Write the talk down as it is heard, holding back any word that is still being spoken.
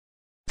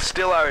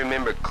Still, I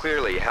remember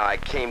clearly how I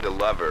came to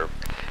love her.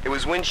 It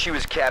was when she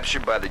was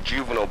captured by the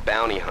juvenile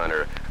bounty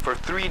hunter. For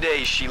 3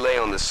 days she lay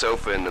on the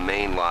sofa in the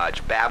main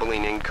lodge,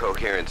 babbling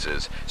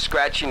incoherences,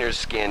 scratching her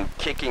skin,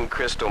 kicking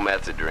crystal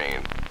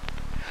methadone.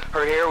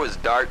 Her hair was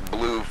dark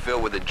blue,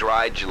 filled with a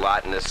dry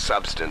gelatinous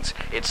substance.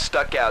 It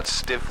stuck out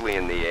stiffly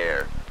in the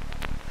air.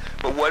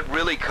 But what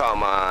really caught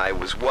my eye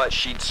was what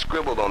she'd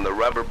scribbled on the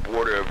rubber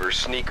border of her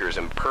sneakers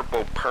in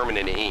purple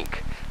permanent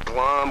ink.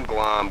 Glom,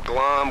 glom,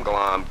 glom,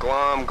 glom,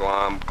 glom,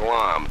 glom,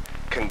 glom.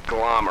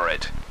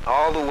 Conglomerate.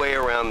 All the way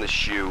around the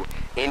shoe,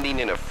 ending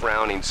in a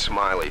frowning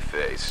smiley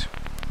face.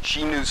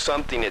 She knew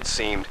something, it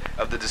seemed,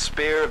 of the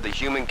despair of the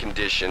human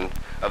condition,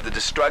 of the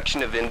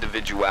destruction of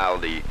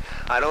individuality.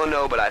 I don't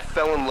know, but I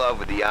fell in love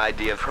with the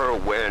idea of her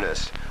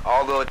awareness,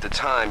 although at the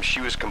time she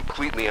was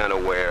completely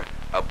unaware,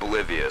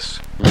 oblivious.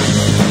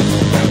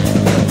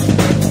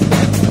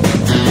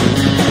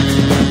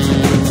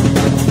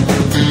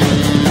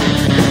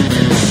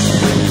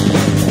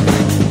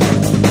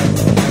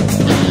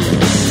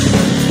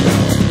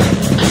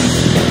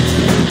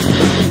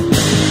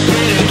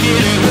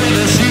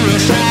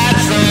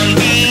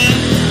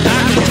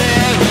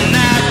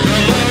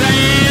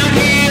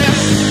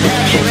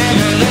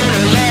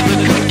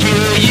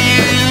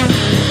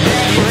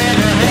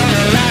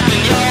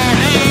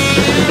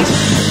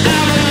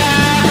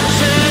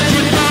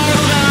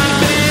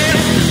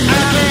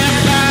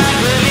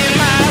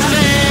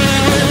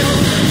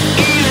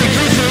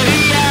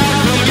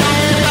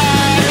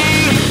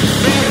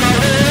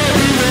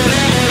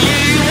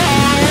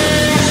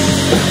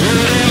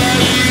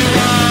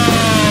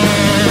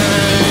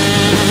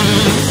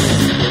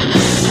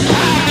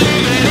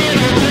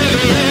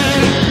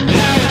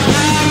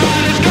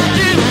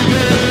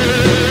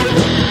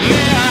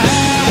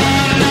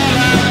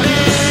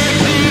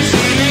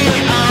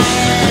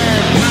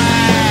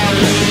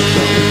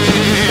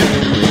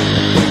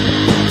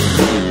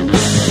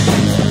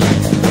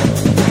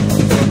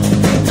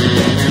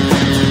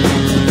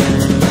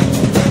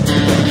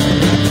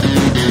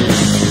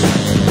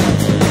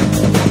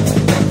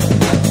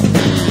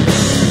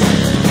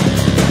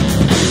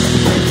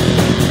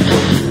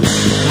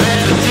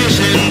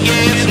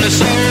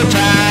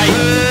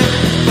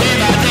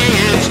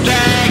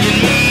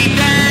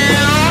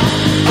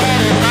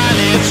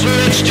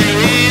 Switch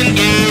to